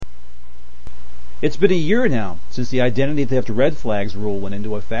It's been a year now since the identity theft red flags rule went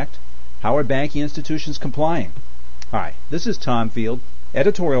into effect. How are banking institutions complying? Hi, this is Tom Field,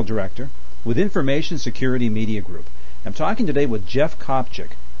 Editorial Director with Information Security Media Group. I'm talking today with Jeff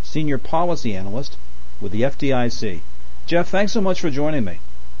Kopchik, Senior Policy Analyst with the FDIC. Jeff, thanks so much for joining me.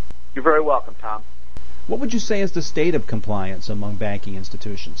 You're very welcome, Tom. What would you say is the state of compliance among banking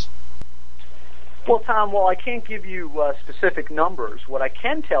institutions? Well, Tom, while I can't give you specific numbers, what I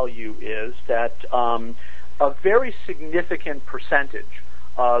can tell you is that a very significant percentage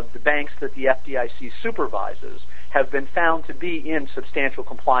of the banks that the FDIC supervises have been found to be in substantial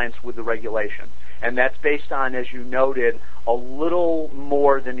compliance with the regulation. And that's based on, as you noted, a little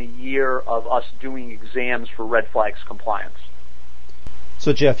more than a year of us doing exams for red flags compliance.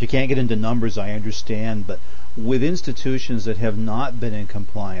 So, Jeff, you can't get into numbers, I understand, but with institutions that have not been in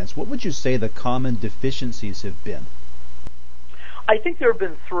compliance, what would you say the common deficiencies have been? I think there have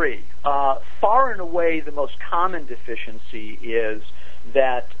been three. Far and away, the most common deficiency is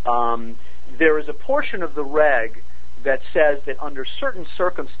that there is a portion of the reg that says that under certain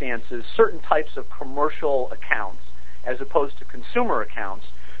circumstances, certain types of commercial accounts, as opposed to consumer accounts,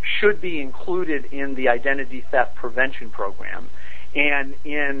 should be included in the identity theft prevention program. And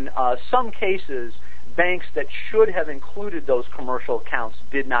in some cases, banks that should have included those commercial accounts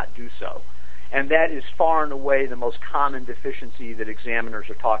did not do so. And that is far and away the most common deficiency that examiners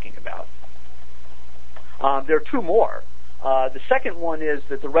are talking about. There are two more. The second one is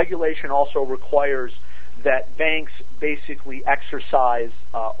that the regulation also requires that banks basically exercise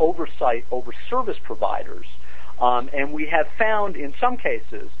oversight over service providers. And we have found in some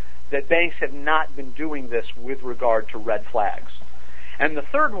cases that banks have not been doing this with regard to red flags. And the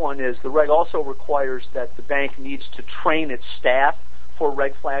third one is the reg also requires that the bank needs to train its staff for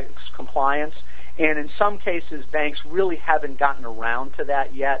red flags compliance. And in some cases, banks really haven't gotten around to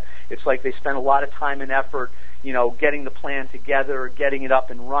that yet. It's like they spend a lot of time and effort, getting the plan together, getting it up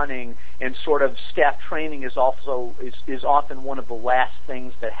and running, and sort of staff training is often one of the last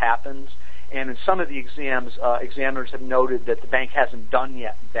things that happens. And in some of the exams, examiners have noted that the bank hasn't done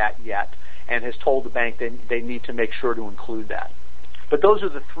that yet and has told the bank they need to make sure to include that. But those are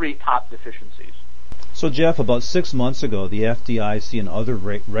the three top deficiencies. So, Jeff, about 6 months ago, the FDIC and other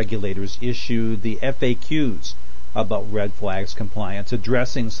regulators issued the FAQs about red flags compliance,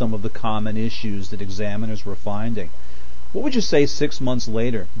 addressing some of the common issues that examiners were finding. What would you say 6 months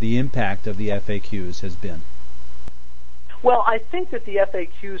later the impact of the FAQs has been? Well, I think that the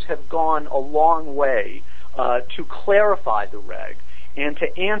FAQs have gone a long way to clarify the reg and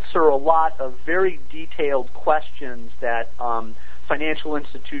to answer a lot of very detailed questions that financial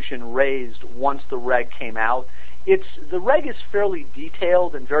institution raised once the reg came out. The reg is fairly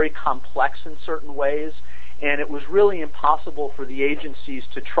detailed and very complex in certain ways, and it was really impossible for the agencies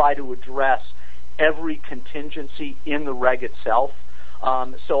to try to address every contingency in the reg itself.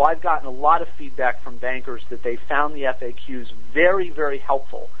 So I've gotten a lot of feedback from bankers that they found the FAQs very, very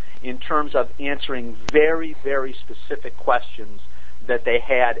helpful in terms of answering very, very specific questions that they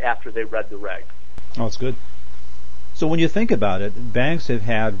had after they read the reg. Oh, that's good. So when you think about it, banks have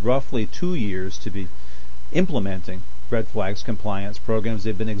had roughly 2 years to be implementing red flags compliance programs.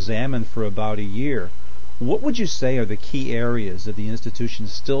 They've been examined for about a year. What would you say are the key areas that the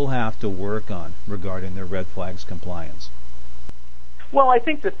institutions still have to work on regarding their red flags compliance? Well, I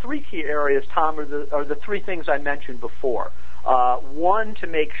think the three key areas, Tom, are the three things I mentioned before. One, to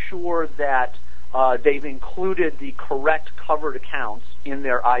make sure that they've included the correct covered accounts in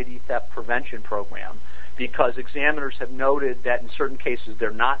their ID theft prevention program, because examiners have noted that in certain cases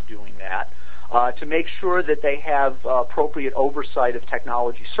they're not doing that. To make sure that they have appropriate oversight of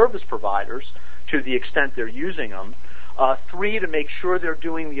technology service providers to the extent they're using them. Three, to make sure they're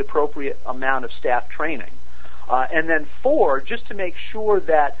doing the appropriate amount of staff training. And then four, just to make sure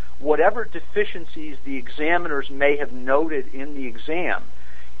that whatever deficiencies the examiners may have noted in the exam,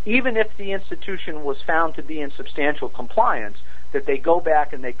 even if the institution was found to be in substantial compliance, that they go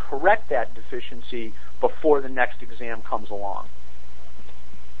back and they correct that deficiency before the next exam comes along.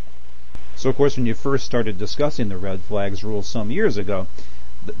 So, of course, when you first started discussing the red flags rule some years ago,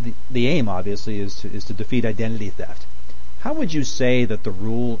 the aim, obviously, is to defeat identity theft. How would you say that the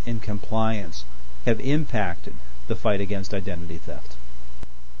rule and compliance have impacted the fight against identity theft?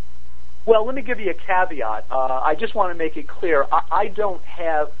 Well, let me give you a caveat. I just want to make it clear. I don't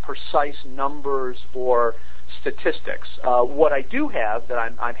have precise numbers or statistics. What I do have that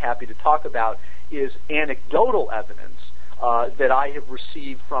I'm happy to talk about is anecdotal evidence that I have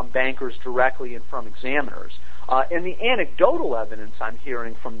received from bankers directly and from examiners. And the anecdotal evidence I'm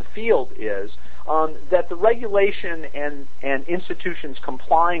hearing from the field is that the regulation and institutions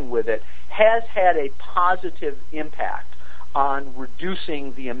complying with it has had a positive impact on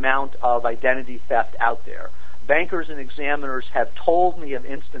reducing the amount of identity theft out there. Bankers and examiners have told me of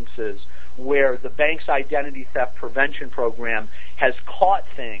instances where the bank's identity theft prevention program has caught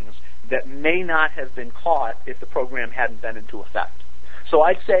things that may not have been caught if the program hadn't been into effect. So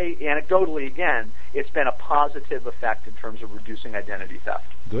I'd say, anecdotally again, it's been a positive effect in terms of reducing identity theft.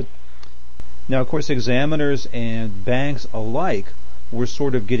 Good. Now, of course, examiners and banks alike were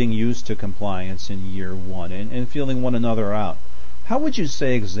sort of getting used to compliance in year one and feeling one another out. How would you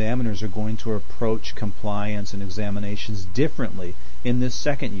say examiners are going to approach compliance and examinations differently in this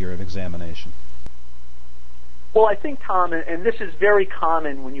second year of examination? Well, I think, Tom, and this is very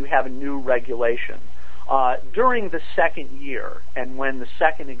common when you have a new regulation, during the second year and when the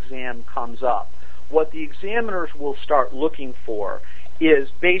second exam comes up, what the examiners will start looking for is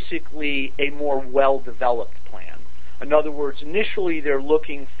basically a more well-developed plan. In other words, initially they're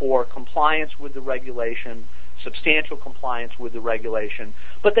looking for compliance with the regulation, substantial compliance with the regulation,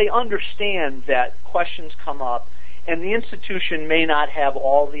 but they understand that questions come up and the institution may not have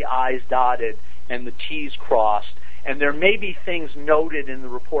all the I's dotted and the T's crossed, and there may be things noted in the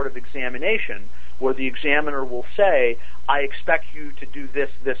report of examination where the examiner will say, I expect you to do this,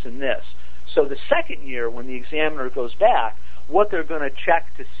 this, and this. So the second year, when the examiner goes back, what they're going to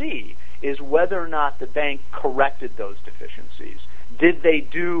check to see is whether or not the bank corrected those deficiencies. Did they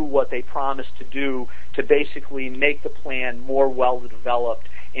do what they promised to do to basically make the plan more well-developed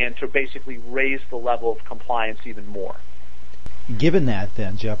and to basically raise the level of compliance even more? Given that,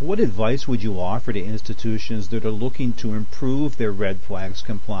 then, Jeff, what advice would you offer to institutions that are looking to improve their red flags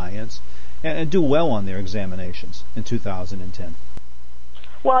compliance and do well on their examinations in 2010?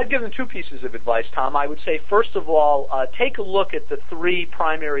 Well, I'd give them two pieces of advice, Tom. I would say, first of all, take a look at the three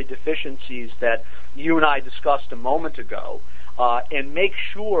primary deficiencies that you and I discussed a moment ago, and make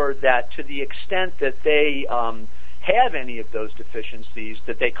sure that to the extent that they have any of those deficiencies,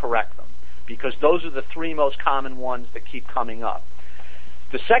 that they correct them, because those are the three most common ones that keep coming up.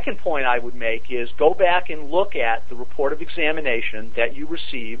 The second point I would make is go back and look at the report of examination that you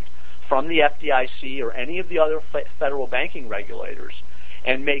received from the FDIC or any of the other federal banking regulators,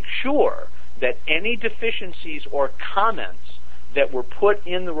 and make sure that any deficiencies or comments that were put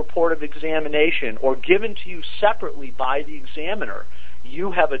in the report of examination or given to you separately by the examiner,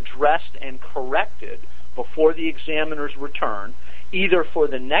 you have addressed and corrected before the examiner's return, either for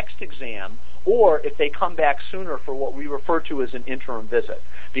the next exam or if they come back sooner for what we refer to as an interim visit,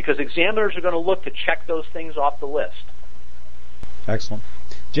 because examiners are going to look to check those things off the list. Excellent.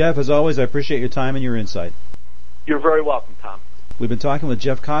 Jeff, as always, I appreciate your time and your insight. You're very welcome, Tom. We've been talking with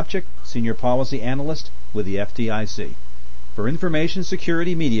Jeff Kopchik, Senior Policy Analyst with the FDIC. For Information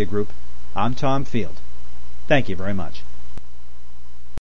Security Media Group, I'm Tom Field. Thank you very much.